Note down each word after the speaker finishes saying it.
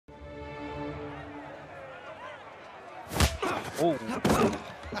Oh.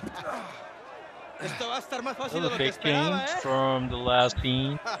 Esto va a estar más fácil de Another lo que big esperaba, change ¿eh? from the last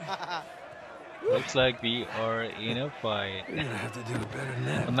scene. Looks like we are in a fight. You're gonna have to do it better than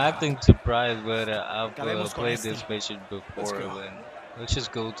that. I'm acting surprised, but I've Acabemos con played este. this mission Let's before. go. When let's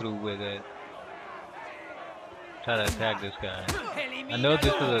just go through with it. Try to attack this guy. I know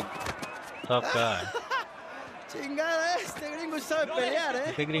this is a tough guy. Chingada, este gringo sabe pelear, ¿eh?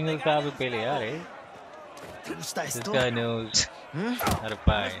 Este gringo sabe pelear, eh? ¿Te gusta This esto? guy knows how to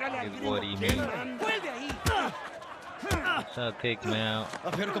fight. Is what he means. So take him out.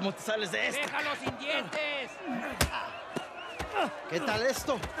 A ver cómo te sales de esto. ¡Déjalo sin dientes! ¿Qué tal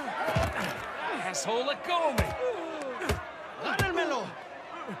esto? Asshole, let go of me! ¡Agárrenmelo!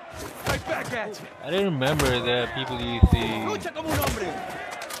 Right back at you! I didn't remember that people used to ¡Lucha como un hombre!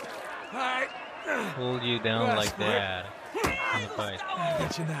 All right. hold you down like that in the fight. I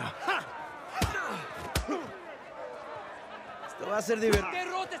get you now. Esto va a ser divertido.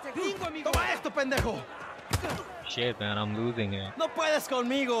 ¡Derrota ese gringo, amigo! ¡Toma esto, pendejo! Shit, man, I'm losing it. ¡No puedes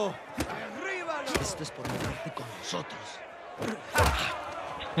conmigo! ¡Arriba! Esto es por meterte con nosotros.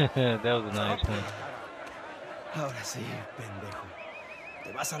 That was a nice one. Ahora sí, pendejo.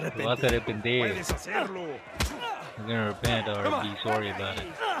 Te vas a Te vas a arrepentir. arrepentir. hacerlo! You're gonna repent or be sorry about it.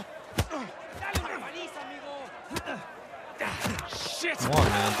 ¡Dale una paliza, amigo! ¡Shit! Come on,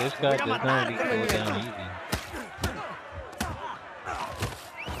 man. This guy does not really go down easy.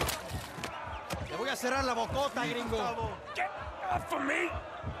 Te voy a cerrar la bocota, gringo. Get off of me!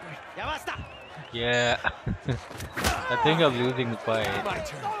 ¡Ya basta! Yeah. I think I'm losing the fight. My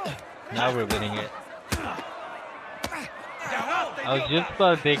turn. Now we're winning it. I was just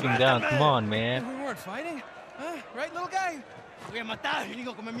about to take him down. Come on, man. We weren't fighting. Huh? Right, little guy? Te voy a matar,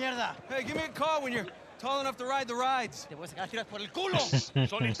 gringo, come mierda. Hey, give me a call when you're tall enough to ride the rides. Te voy a sacar tiras por el culo.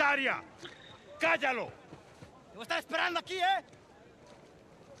 ¡Solitaria! ¡Cállalo! Te voy a estar esperando aquí, ¿eh?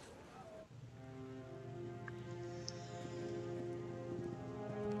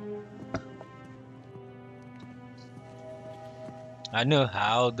 I know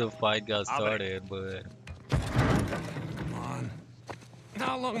how the fight got started, but Come on.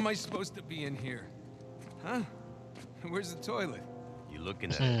 How long am I supposed to be in here? Huh? Where's the toilet? You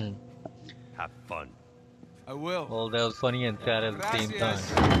looking at it? Have fun. I will. well, that was funny and sad at the same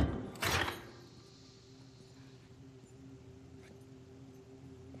Gracias. time.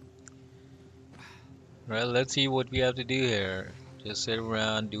 Right, let's see what we have to do here. Just sit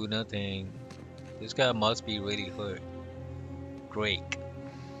around, do nothing. This guy must be really hurt. Drake.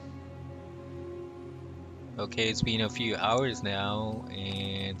 Okay, it's been a few hours now,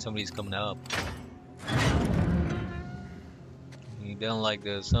 and somebody's coming up. You don't like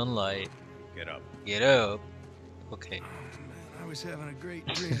the sunlight. Get up. Get up. Okay. Man, I was having a great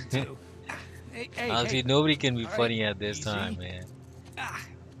dream too. Hey, Honestly, nobody can be All right, funny at this easy. time, man. Ah.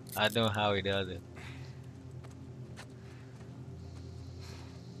 I don't know how he does it.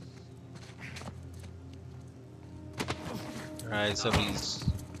 Alright, somebody's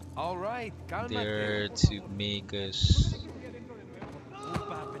All right, there to make us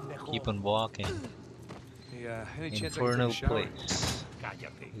keep on walking. Yeah, any chance I can Infernal take a shower? Place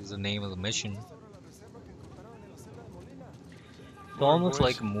Cállate. is the name of the mission. It's almost boys.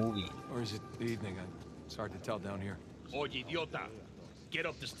 like a movie. Or is it the evening? It's hard to tell down here. Oye, idiota. Get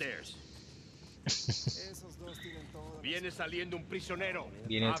up the stairs. Viene saliendo un prisionero.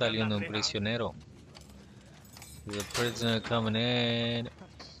 Viene Abran saliendo la un reja. prisionero. There's a prisoner coming in.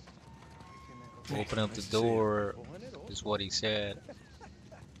 Open up the door, is what he said.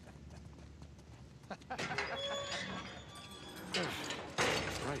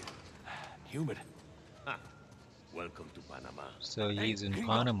 Right. Humid. Welcome to Panama. So he's in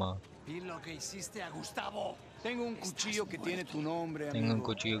Panama. Vi lo que hiciste a Gustavo. Tengo un cuchillo que tiene tu nombre, Tengo un amigo.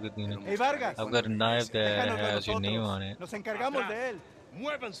 cuchillo que tiene. Hey, Vargas. I've got a knife that Déjanos de has your name nosotros. on it. Nos encargamos de él.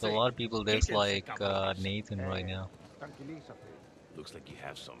 Muévanse. So a lot of people Quítense, dislike cabrones. Nathan right now. Looks like you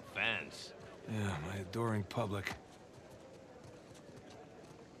have some fans. Yeah, my adoring public.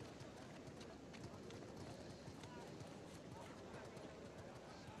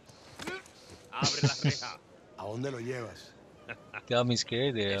 Abre la reja. ¿A dónde lo llevas? Got me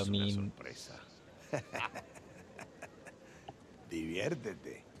scared there. I Es una mean, sorpresa.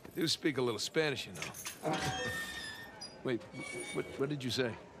 Diviértete. I do speak a little Spanish, you know. Wait, what did you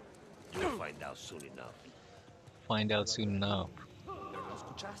say? You'll find out soon enough. find out soon enough. Lo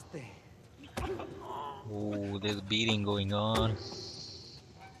escuchaste. Oh, there's beating going on.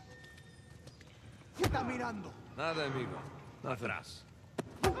 ¿Qué está mirando? Nada, amigo. Nothing. Atrás.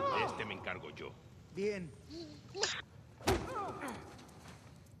 Este me encargo yo. Bien.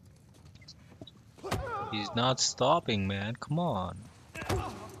 He's not stopping, man. Come on.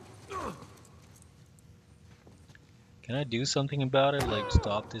 Can I do something about it? Like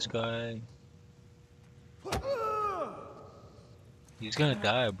stop this guy? He's gonna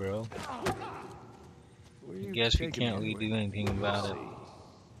die, bro. Where I you guess we taking me can't really anyway? do anything about it.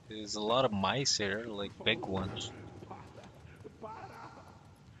 See. There's a lot of mice here, like big ones.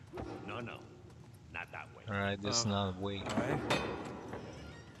 No, no. Not that way. Alright, this is not the way. All right.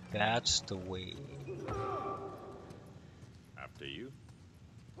 That's the way. After you.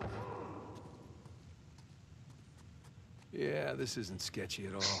 Yeah, this isn't sketchy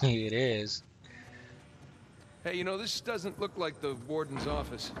at all. It is. Hey, you know, this doesn't look like the warden's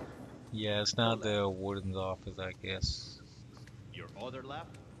office. Yeah, it's not the warden's office, I guess. Your other lap?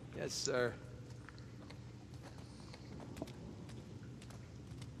 Yes, sir.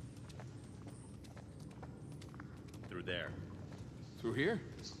 Through there. Through here?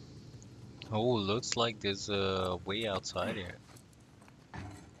 Oh, looks like there's a way outside here.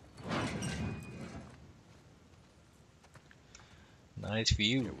 Nice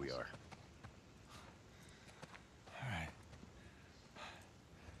view. Here we are. All right.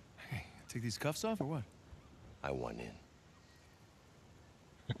 Hey, take these cuffs off or what? I want in.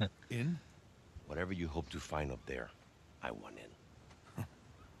 In? Whatever you hope to find up there, I want in.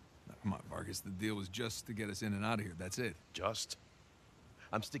 Now, come on, Vargas. The deal was just to get us in and out of here. That's it. Just?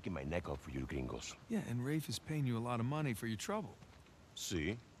 I'm sticking my neck out for you gringos. Yeah, and Rafe is paying you a lot of money for your trouble.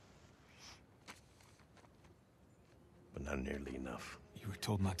 See? But not nearly enough. You were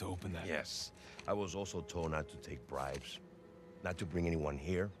told not to open that. Yes. I was also told not to take bribes, not to bring anyone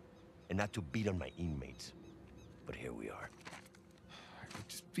here, and not to beat on my inmates. But here we are. All right,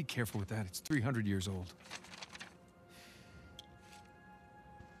 just be careful with that. It's 300 years old.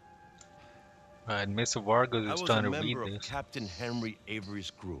 Alright, Mr. Vargas I is was trying a to read member of this. Captain Henry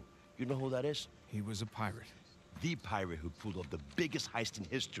Avery's crew. You know who that is? He was a pirate. The pirate who pulled off the biggest heist in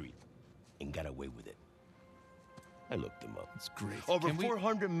history and got away with it. I looked him up. That's great. Over Can we-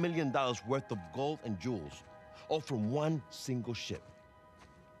 $400 million worth of gold and jewels, all from one single ship.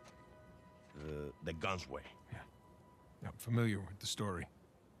 The Gunsway. I'm familiar with the story.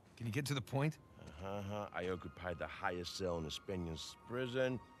 Can you get to the point? I occupied the highest cell in the Spaniards'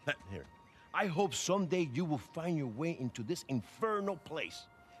 prison. Here. I hope someday you will find your way into this infernal place,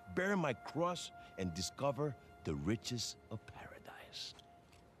 bear my cross, and discover the riches of paradise.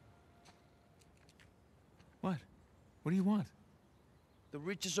 What? What do you want? The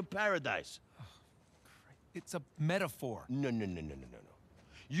riches of paradise. It's a metaphor. No.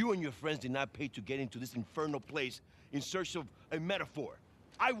 You and your friends did not pay to get into this infernal place in search of a metaphor.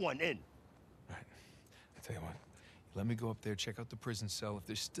 I want in. All right. I tell you what. Let me go up there, check out the prison cell. If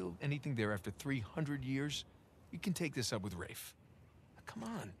there's still anything there after 300 years, you can take this up with Rafe. Now, come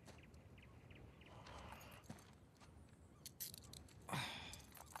on.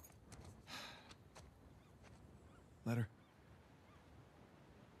 Letter.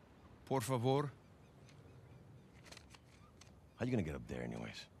 Por favor. How you gonna get up there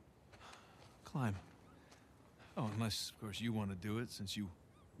anyways? Climb. Oh, unless, of course, you want to do it, since you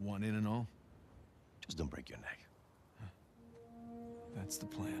want in and all. Just don't break your neck. That's the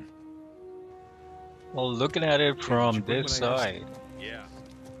plan. Well, looking at it from you bring this what I asked? side, Yeah,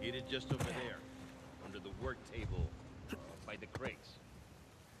 eat it just over there, under the work table, by the crates.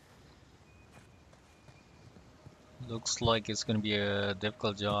 looks like it's gonna be a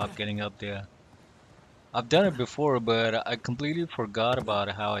difficult job getting up there. I've done it before, but I completely forgot about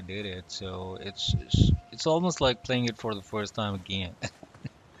how I did it, so it's almost like playing it for the first time again.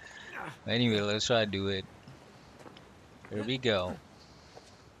 Anyway, let's try to do it. Here we go.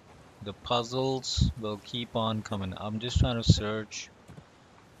 The puzzles will keep on coming. I'm just trying to search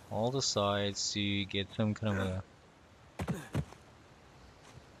all the sides to get some kind of a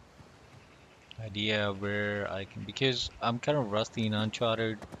idea where I can, because I'm kind of rusty in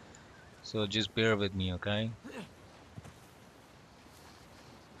Uncharted, so just bear with me, okay?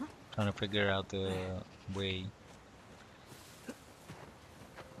 Trying to figure out the way.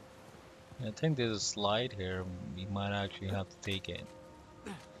 I think there's a slide here. We might actually have to take it.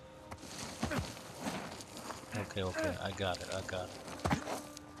 Okay, I got it.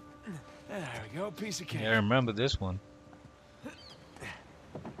 There we go, piece of cake. Yeah, I remember this one.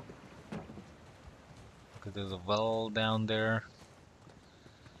 Because there's a well down there.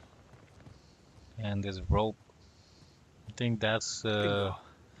 And there's a rope. I think that's Bingo.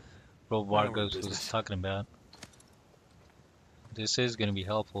 rope Now we're in Vargas was business. talking about. This is going to be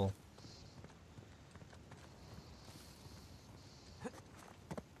helpful.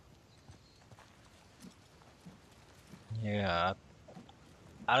 Yeah,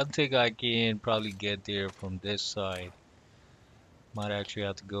 I don't think I can probably get there from this side. Might actually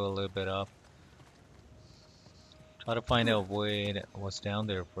have to go a little bit up. Try to find out what's down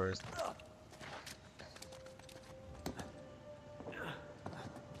there first.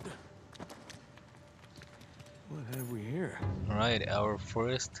 What have we here? Alright, our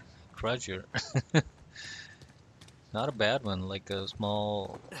first treasure. Not a bad one, like a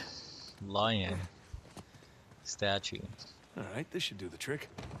small lion statue. All right, this should do the trick.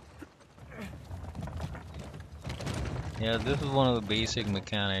 Yeah, this is one of the basic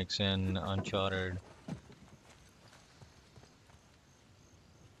mechanics in Uncharted.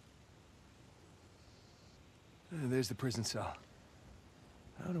 There's the prison cell.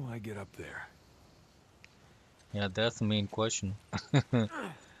 How do I get up there? Yeah, that's the main question.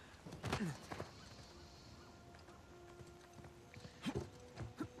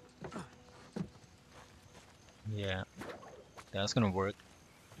 Yeah, that's gonna work.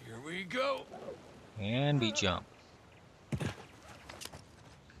 Here we go. And we jump.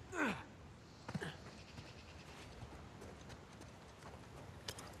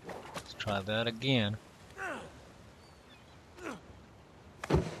 Let's try that again.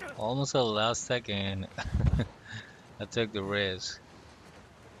 Almost at the last second, I took the risk.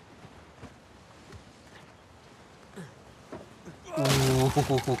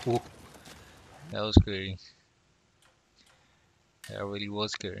 Ooh, that was scary. That really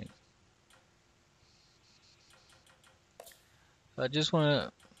was scary. I just want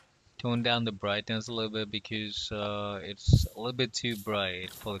to tone down the brightness a little bit because it's a little bit too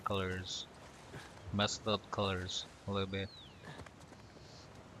bright for the colors. Messed up colors a little bit.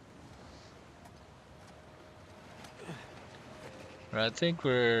 Right, I think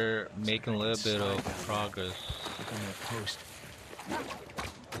we're making a little bit of progress. Look on that post.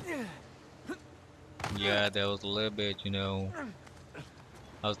 Yeah, that was a little bit, you know.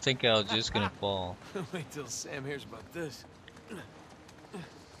 I was thinking I was just gonna fall. Wait till Sam hears about this.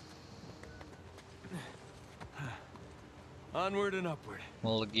 Onward and upward.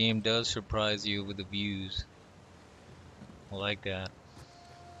 Well, the game does surprise you with the views. I like that.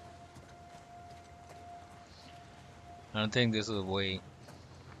 I don't think this is the way.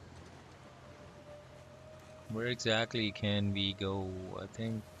 Where exactly can we go? I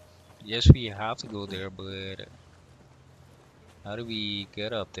think, yes, we have to go there, but how do we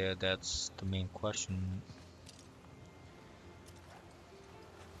get up there? That's the main question.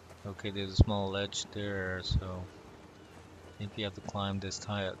 Okay, there's a small ledge there, so I think we have to climb this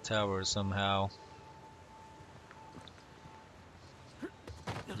tower somehow.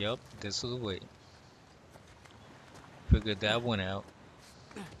 Yup, this is the way. Figured that one out.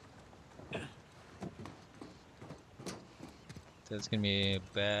 That's gonna be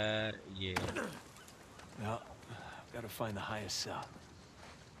bad, yeah. Well, I've got to find the highest cell.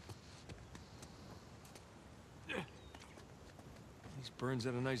 These Burns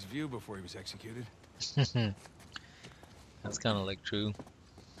had a nice view before he was executed. That's kind of like true.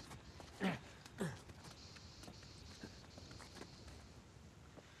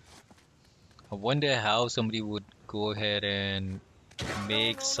 I wonder how somebody would go ahead and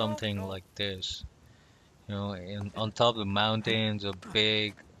make something like this. You know, on top of the mountains, a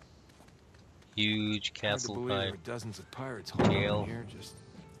big, huge Hard to castle believe there type are dozens of pirates holed up jail. in here, just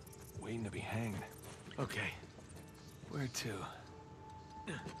waiting to be hanged. Okay, where to?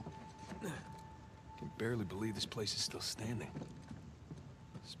 Can barely believe this place is still standing.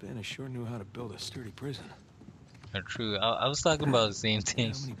 Spanish sure knew how to build a sturdy prison. True. I was talking about the same How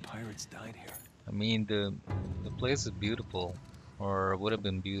thing. many pirates died here? I mean, the place is beautiful, or would have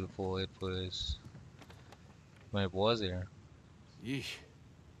been beautiful if it was when it was there. Yeesh.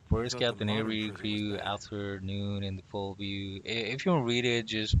 First Thought the Captain modern Avery prison was crew bad. afternoon in the full view. If you want to read it,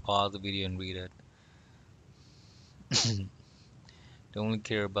 just pause the video and read it. Don't really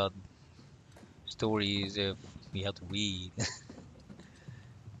care about stories if we have to read.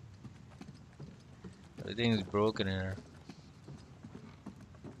 Everything is broken here.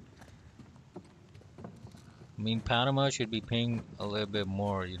 I mean, Panama should be paying a little bit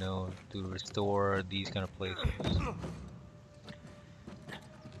more, you know, to restore these kind of places.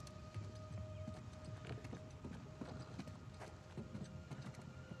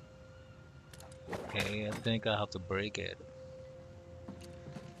 Okay, I think I have to break it.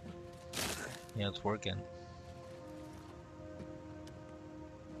 Yeah, it's working.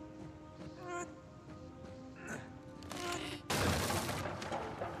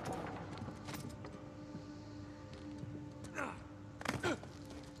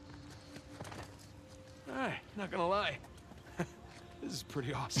 Alright, not gonna lie. This is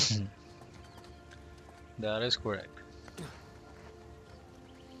pretty awesome. That is correct.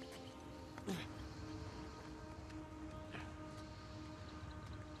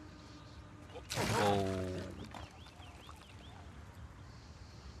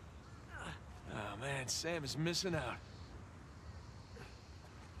 Man, Sam is missing out.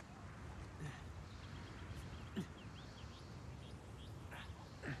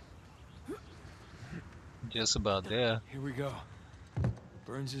 Just about there. Here we go.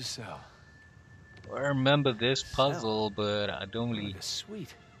 Burns' cell. I remember this Cell? puzzle, but I don't Like really a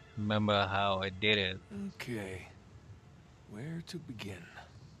suite. remember how I did it. Okay. Where to begin?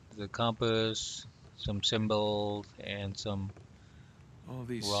 The compass, some symbols, and some All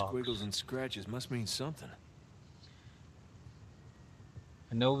these rocks. squiggles and scratches must mean something.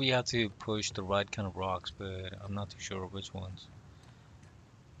 I know we have to push the right kind of rocks, but I'm not too sure which ones.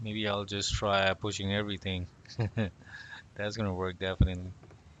 Maybe I'll just try pushing everything. That's gonna work definitely.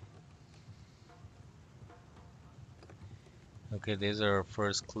 Okay, there's our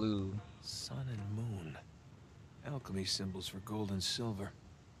first clue. Sun and moon. Alchemy symbols for gold and silver.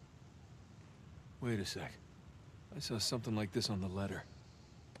 Wait a sec. I saw something like this on the letter.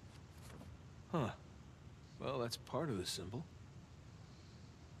 Huh. Well, that's part of the symbol.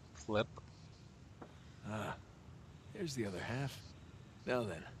 Flip. Ah. Here's the other half. Now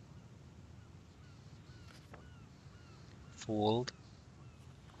then. Fold.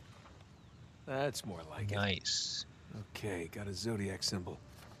 That's more like it. Nice. Okay, got a zodiac symbol.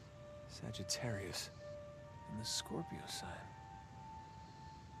 Sagittarius. And the Scorpio sign.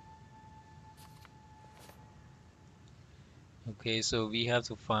 Okay, so we have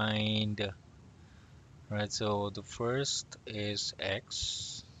to find. Right, so the first is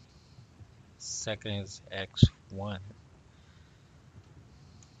X. Second is X1.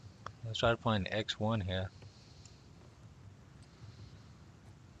 Let's try to find X1 here.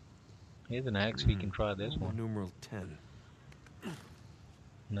 Here's an X, we can try this Roman one. numeral 10.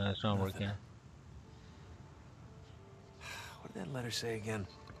 No, it's not Nothing. working. What did that letter say again?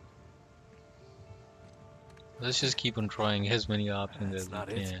 Let's just keep on trying as many options That's as not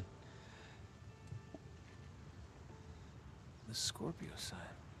we it. can. The Scorpio sign.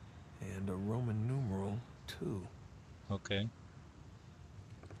 And a Roman numeral 2. Okay.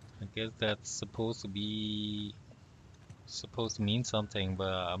 I guess that's supposed to mean something, but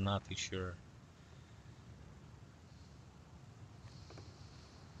I'm not too sure.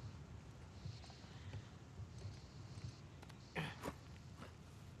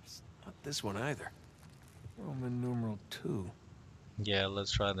 Not this one either. Roman numeral 2. Yeah,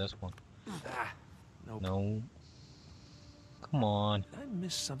 let's try this one. Ah, nope. No. Come on. I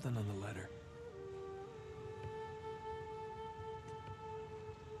missed something on the letter.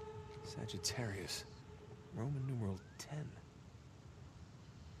 Sagittarius. Roman numeral 10.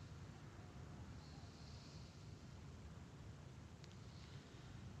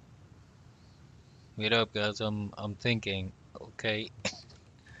 Wait up, guys. I'm thinking. Okay.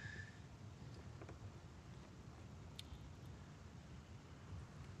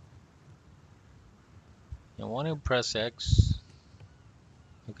 I want to press X.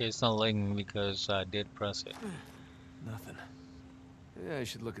 Okay, it's not letting me because I did press it. Nothing. Yeah, I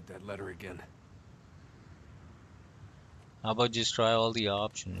should look at that letter again. How about just try all the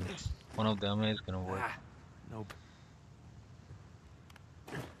options? One of them is gonna work. Ah, nope.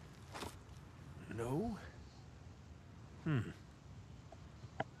 No?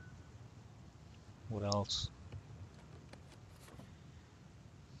 What else?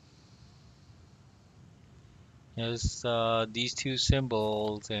 Yes, these two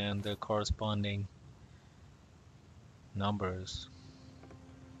symbols and the corresponding numbers.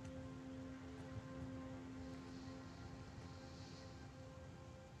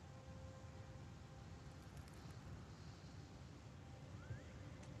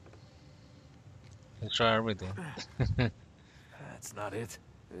 Let's try everything. That's not it.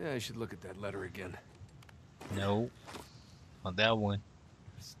 Yeah, I should look at that letter again. No, not that one.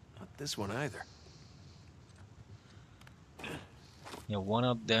 Not this one either. Yeah, one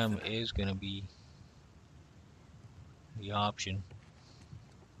of them is gonna be the option.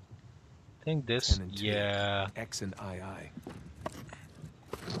 I think this, 10 and 2. yeah. X and II.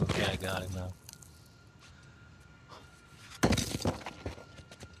 Okay, I got it now.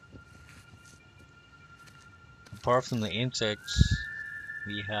 Apart from the insects,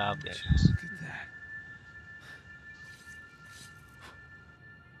 we have this. Look at that.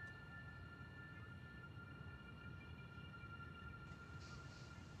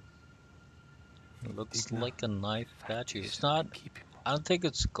 It looks Digna. like a nice statue. It's not, I don't think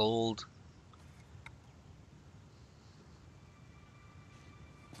it's gold.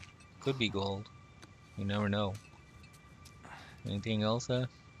 Could be gold. You never know. Anything else there?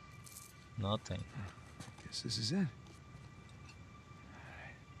 Nothing. Guess this is it. Alright.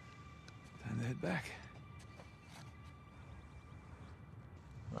 Time to head back.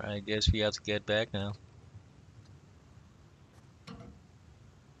 I guess we have to get back now.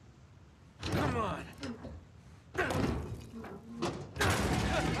 Come on.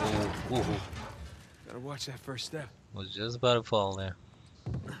 Oh, oh, Gotta watch that first step. was just about to fall there.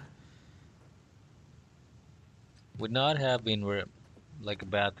 Would not have been like a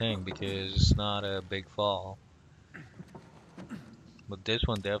bad thing because it's not a big fall. But this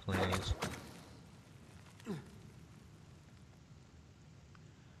one definitely is.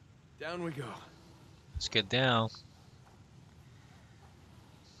 Down we go. Let's get down.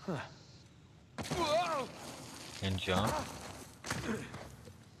 Whoa! And jump.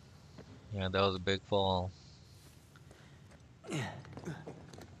 Yeah, that was a big fall.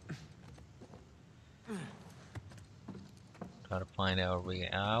 Try to find our way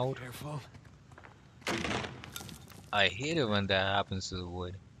out. Careful. I hate it when that happens to the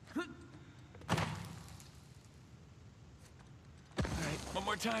wood. Alright, one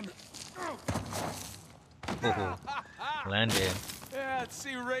more time. Oh, landed. Yeah, let's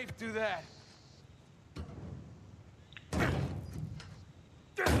see Rafe do that.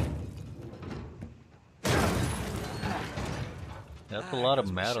 That's a lot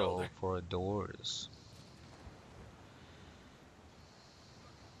of metal for doors.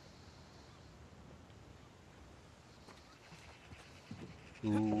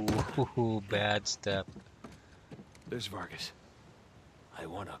 Ooh, bad step. There's Vargas. I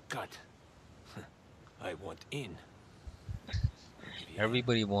want a cut. I want in.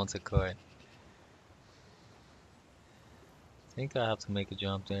 Everybody wants a cut. I think I have to make a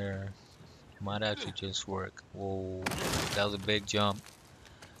jump there. Might actually just work. Whoa, that was a big jump.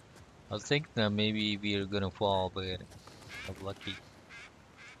 I was thinking that maybe we are gonna fall, but I'm lucky.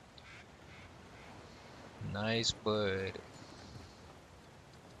 Nice, but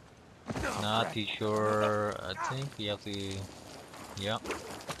not too sure. I think we have to. Yeah,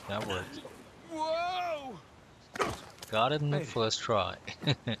 that worked. Whoa! Got it in the first try.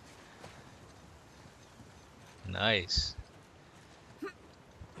 Nice.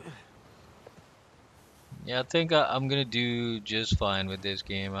 Yeah, I think I'm gonna do just fine with this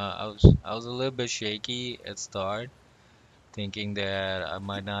game. I was a little bit shaky at start, thinking that I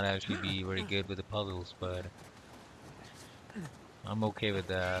might not actually be very good with the puzzles, but I'm okay with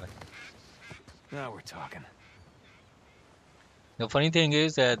that. Now we're talking. The funny thing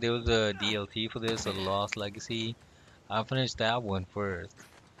is that there was a DLC for this, a Lost Legacy. I finished that one first.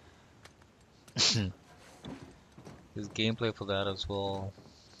 There's gameplay for that as well.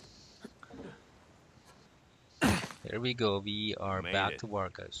 There we go. We are Made back it. to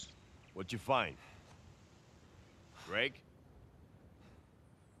Vargas. What'd you find? Greg?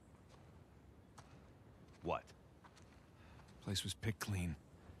 What? Place was picked clean.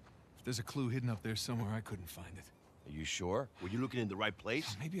 If there's a clue hidden up there somewhere, I couldn't find it. Are you sure? Were you looking in the right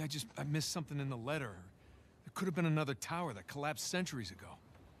place? Maybe I missed something in the letter. There could have been another tower that collapsed centuries ago.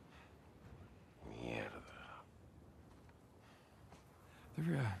 Mierda.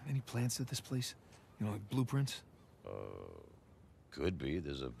 There any plans to this place? You know, like blueprints? Could be.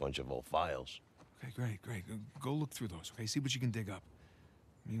 There's a bunch of old files. Okay, great. Go look through those, okay? See what you can dig up.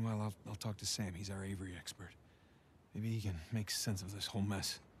 Meanwhile, I'll talk to Sam. He's our Avery expert. Maybe he can make sense of this whole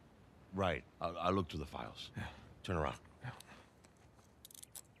mess. Right. I'll look through the files. Yeah. Turn around.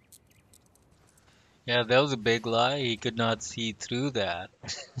 Yeah, that was a big lie. He could not see through that.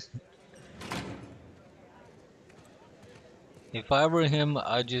 If I were him,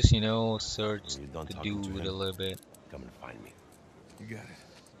 I'd just, search When you're done the talking to dude him, a little bit. come and find me. You got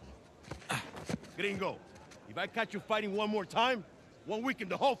it. Gringo, if I catch you fighting one more time, 1 week in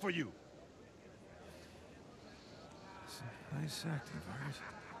the hole for you. It's a nice acting, Vargas.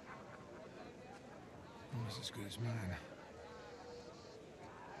 Almost as good as mine.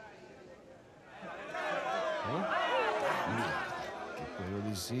 ¿Qué puedo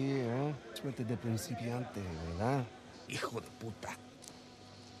decir, eh? Suerte de principiante, ¿verdad? Hijo de puta.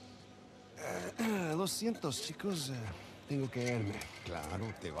 Lo siento, chicos. Tengo que irme.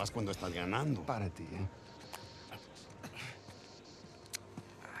 Claro, te vas cuando estás ganando. Para ti, ¿eh?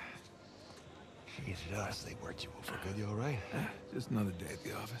 Jesus, they worked you over good. You all right? Just another day at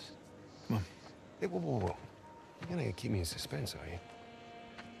the office. Come on. Hey, whoa. You're gonna keep me in suspense, are you?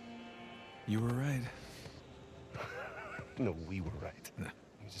 You were right. No, we were right. No.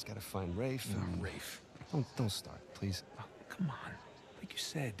 You just gotta find Rafe. No, and- Rafe. Don't start, please. Oh, come on. Like you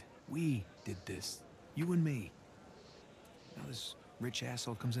said, we did this. You and me. Now this rich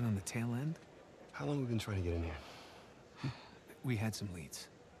asshole comes in on the tail end. How long have we been trying to get in here? We had some leads.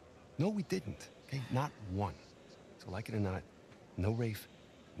 No, we didn't. Okay, not one. So like it or not, no Rafe,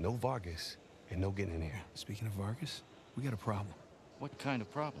 no Vargas, and no getting in here. Speaking of Vargas, we got a problem. What kind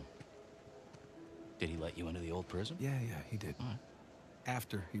of problem? Did he let you into the old prison? Yeah, he did. All right.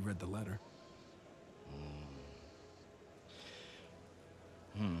 After he read the letter.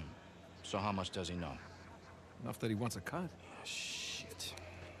 So how much does he know? Enough that he wants a cut. Shit.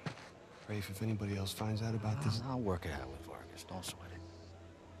 Rafe, if anybody else finds out about this... I'll work it out with Vargas. Don't sweat it.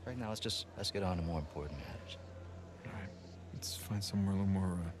 Right now, let's get on to more important matters. All right. Let's find somewhere a little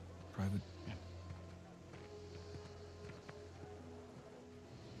more private. Yeah.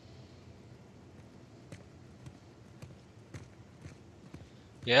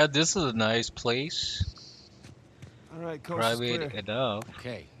 Yeah, this is a nice place. All right, coast is clear. Private enough.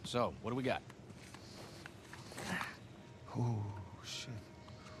 Okay, so what do we got? Oh, shit.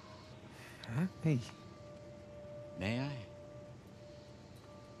 Huh? Hey, May I?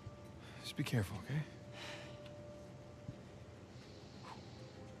 Just be careful, okay?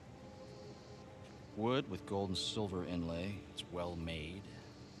 Wood with gold and silver inlay. It's well made.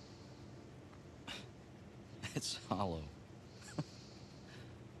 It's hollow.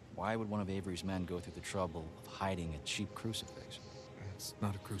 Why would one of Avery's men go through the trouble of hiding a cheap crucifix? It's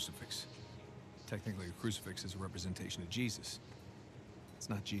not a crucifix. Technically, a crucifix is a representation of Jesus. It's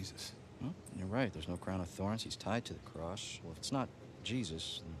not Jesus. Well, you're right. There's no crown of thorns. He's tied to the cross. Well, if it's not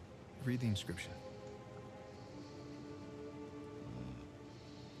Jesus, then... Read the inscription.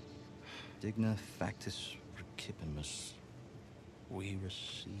 Digna factus recipimus. We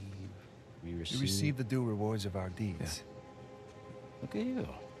receive the due rewards of our deeds. Look at you.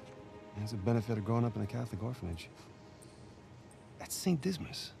 It's a benefit of growing up in a Catholic orphanage. That's St.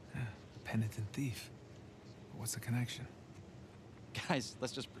 Dismas. Yeah, the penitent thief. But what's the connection? Guys,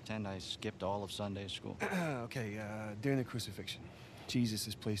 let's just pretend I skipped all of Sunday school. Okay, during the crucifixion, Jesus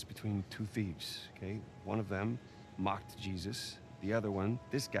is placed between two thieves, okay? One of them mocked Jesus. The other one,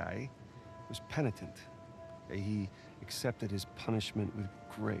 this guy, was penitent. Okay? He accepted his punishment with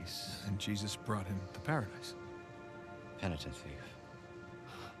grace. And Jesus brought him to paradise. Penitent thief.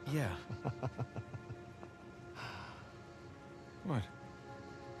 Yeah. What?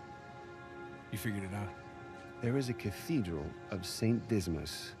 You figured it out? There is a cathedral of St.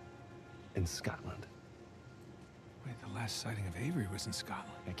 Dismas in Scotland. Wait, the last sighting of Avery was in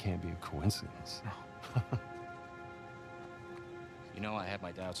Scotland. It can't be a coincidence. No. You know, I have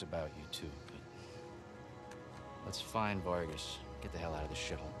my doubts about you too, but... Let's find Vargas. Get the hell out of this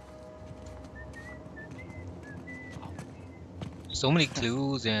shithole. So many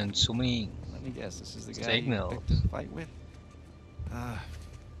clues and so many Let me guess, this is the guy signals. you picked to fight with?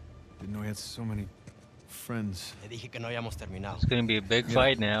 Didn't know he had so many friends. Le dije que no habíamos terminado. It's gonna be a big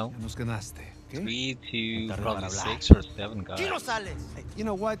fight now. Nos ganaste, okay? 3 to Tarde probably para hablar. 6 or 7 guys. Aquí no sales. Hey, you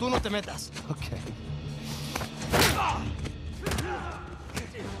know what? Tú no te metas. Okay.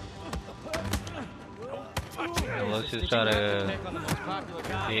 Let's just try to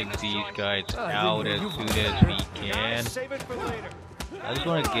take these guys out as soon as we can. Save it for later. I just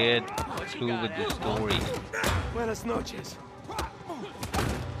want to get through with the story. Buenas noches.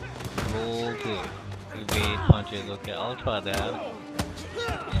 Roll to evade punches. Okay, I'll try that.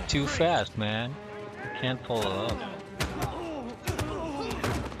 It's too fast, man. I can't follow up.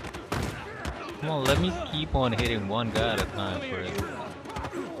 Come on, let me keep on hitting one guy at a time first.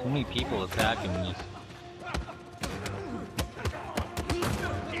 Too many people attacking me.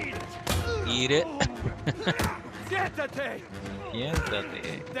 Eat it. Siéntate.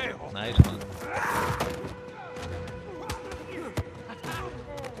 Siéntate. Nice one.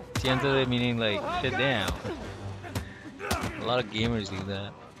 Siéntate meaning like sit down. A lot of gamers do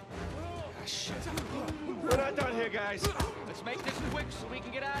that. We're not done here, guys. Let's make this quick so we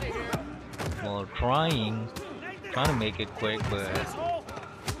can get out of here. Well, trying to make it quick, but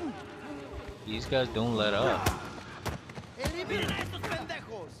these guys don't let up. Eliminen a estos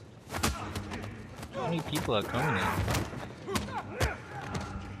pendejos. How many people are coming in?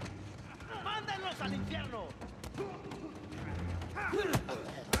 Mándenlos al infierno.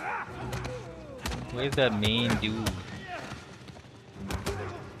 Where's that main dude?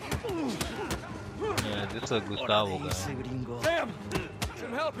 Yeah, this is a Gustavo guy. Sam,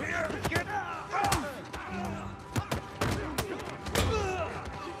 some help here.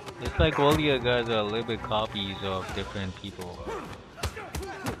 It's like all the other guys are a little bit copies of different people.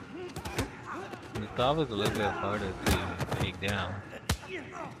 Gustavo's a little bit harder to take down.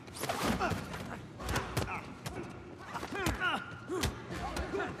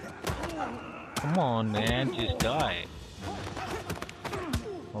 Come on, man, just die.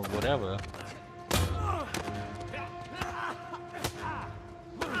 Or whatever.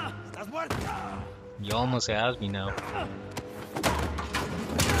 You almost asked me now.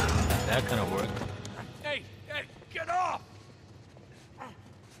 That kind of worked. Hey, get off!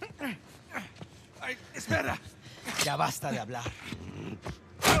 right, espera. Ya basta de hablar.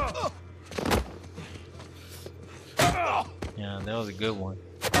 Yeah, that was a good one.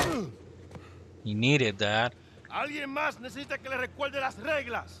 He needed that. Alguien más necesita que le recuerde las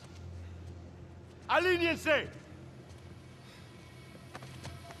reglas. Alíñense.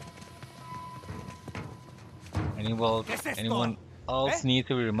 Anyone else needs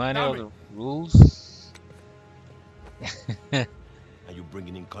to be reminded of the rules? Are you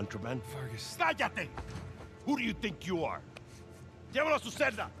bringing in contraband? Vargas. ¡Cállate! Who do you think you are? Llévalo a su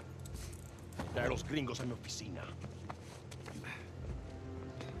celda. Trae a los gringos a mi oficina.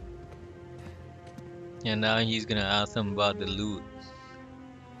 And now he's gonna ask them about the loot.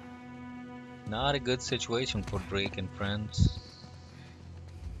 Not a good situation for Drake and friends.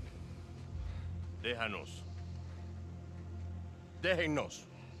 Déjanos. Déjennos.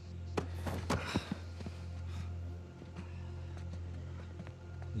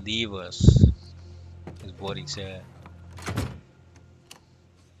 Leave us, is what he said.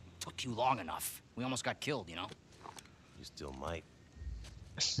 Took you long enough. We almost got killed, you know? You still might.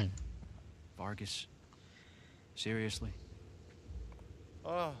 Vargas. Seriously?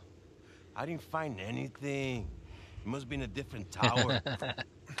 Oh, I didn't find anything. It must be in a different tower.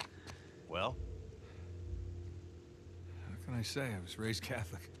 Well? What can I say? I was raised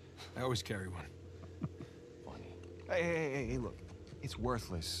Catholic. I always carry one. Funny. Hey, look. It's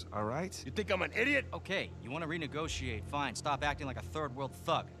worthless, all right? You think I'm an idiot? Okay, you want to renegotiate, fine. Stop acting like a third world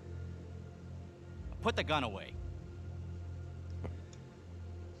thug. Put the gun away.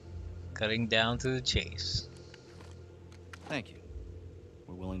 Cutting down to the chase. Thank you.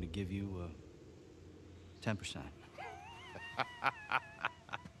 We're willing to give you 10%.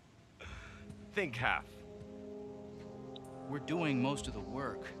 Think half. We're doing most of the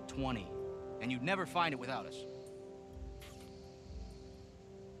work, 20. And you'd never find it without us.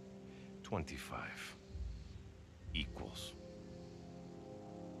 25 equals.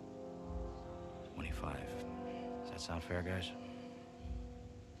 25. Does that sound fair, guys?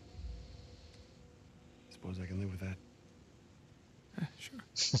 Suppose I can live with that. Sure.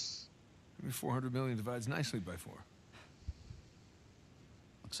 I mean, 400 million divides nicely by 4.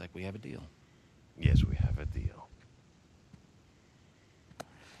 Looks like we have a deal. Yes, we have a deal.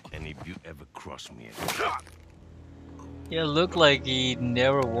 And if you ever cross me again... Yeah, looked like he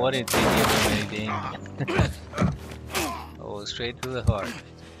never wanted to give him anything. Oh, straight to the heart.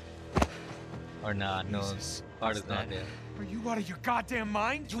 Or not, no, heart is not there. Are you out of your goddamn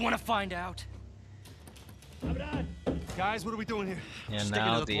mind? You want to find out? Guys, what are we doing here? And Sticking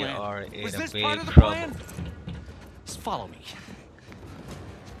now to the they plan. are in Was a this big part of the trouble. plan? Just follow me.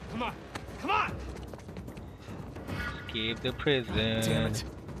 Come on, come on! Escape the prison. Damn it.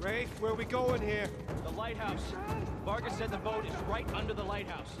 Rafe, where are we going here? The lighthouse. Vargas said the boat is right under the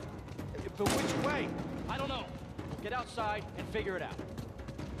lighthouse. But which way? I don't know. Get outside and figure it out.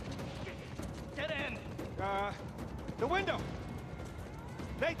 Get in! The window!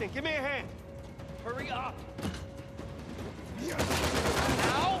 Nathan, give me a hand. Hurry up!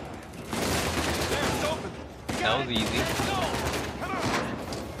 Now? There, it's open. That was easy. Come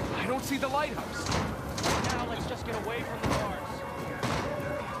on! I don't see the lighthouse. Now let's just get away from the bars.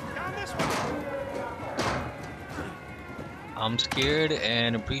 Down this way. I'm scared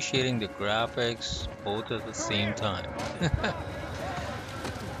and appreciating the graphics both at the same time.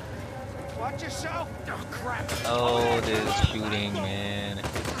 Watch yourself. Oh, crap. Oh, this shooting, man.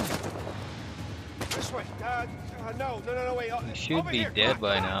 This way. No, wait. He should Over be here. dead Come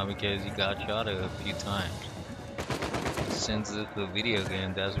on. by now because he got shot a few times. Since it's a video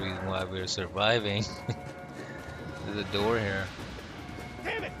game, that's the reason why we're surviving. There's a door here.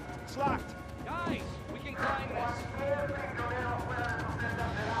 Damn it! It's locked. Guys, we can climb this.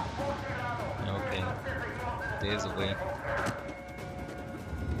 Okay. There's a way.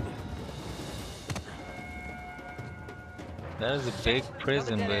 That is a big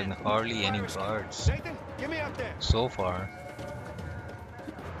prison with hardly any guards Nathan, get me up there. so far.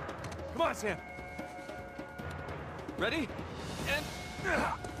 Come on, Sam. Ready? And...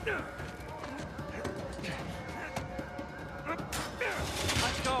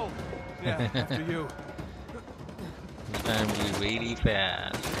 Let's go. Yeah, after you. This time be really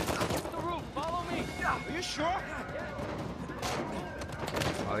fast. The roof, follow me. Are you sure?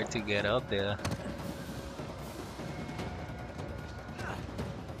 Hard to get up there.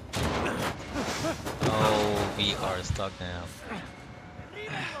 Oh, we are stuck now.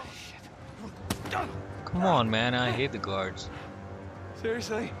 Come on, man, I hate the guards.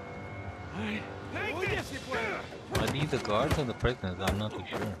 Seriously? Nathan! Are these the guards or the prisoners? I'm not too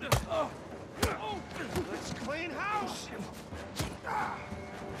sure. Let's clean house!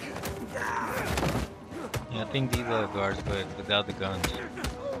 Yeah, I think these are the guards, but without the guns.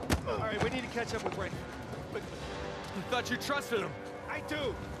 All right, we need to catch up with Ray. But I thought you trusted him. I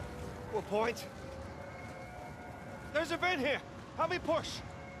do. What point? There's a vent here. Help me push.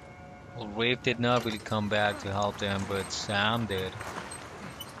 Well, Rafe did not really come back to help them, but Sam did.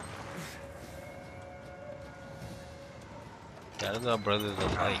 That is our brothers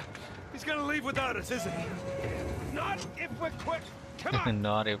alike. He's gonna leave without us, isn't he? Not if we're quick. Come on.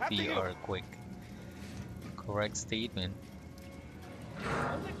 Not if After we you. are quick. Correct statement.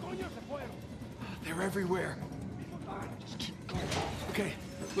 They're everywhere. Just keep going. Okay,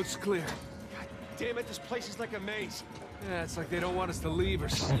 looks clear. God damn it, this place is like a maze. Yeah, it's like they don't want us to leave or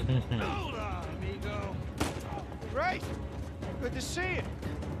something. Hold on, amigo. Right. Good to see you.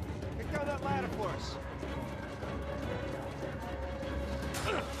 Get down that ladder for us.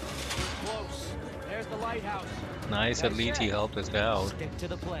 Close. There's the lighthouse. Nice, at least he helped us out. Stick to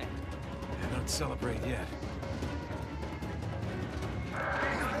the plan. Yeah, don't celebrate yet.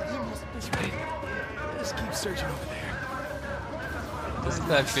 That's right. Just keep searching over there. This is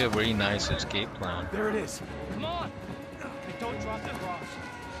actually a very nice escape plan. There it is. Come on. Hey, don't drop the cross.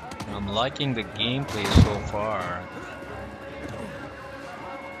 I'm liking the gameplay so far.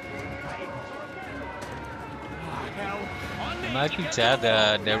 I'm actually sad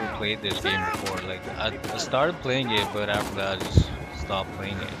that I never played this game before. Like, I started playing it, but after that I just stopped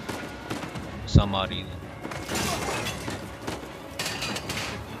playing it. For some odd reason.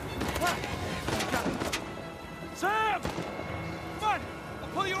 Sam! Come on! I'll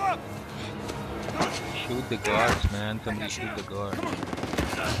pull you up! Shoot the guards, man. Somebody shoot the guards.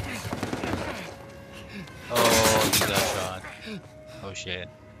 Oh, he got shot. Oh shit.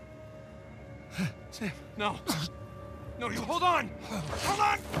 Sam, no. No, you hold on! Hold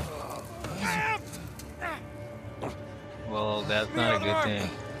on! Sam! Well, that's not a good thing.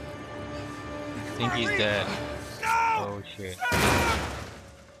 I think he's dead. No! Oh shit.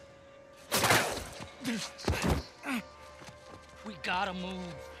 We gotta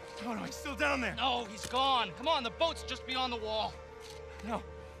move. No, no, he's still down there. No, he's gone. Come on, the boat's just beyond the wall. No,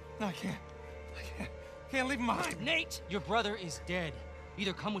 no, I can't. Can't leave him behind. Nate, your brother is dead.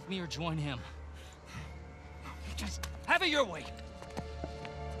 Either come with me or join him. Just have it your way.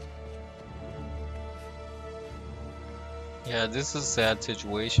 Yeah, this is a sad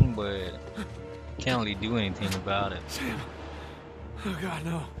situation, but can't really do anything about it. Sam. Oh God,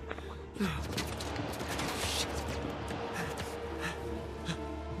 no. No.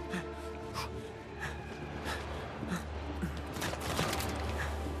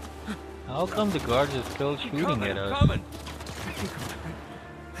 How come the guards are still shooting at us? Coming.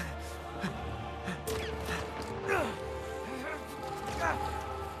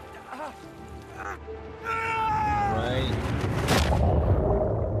 Right?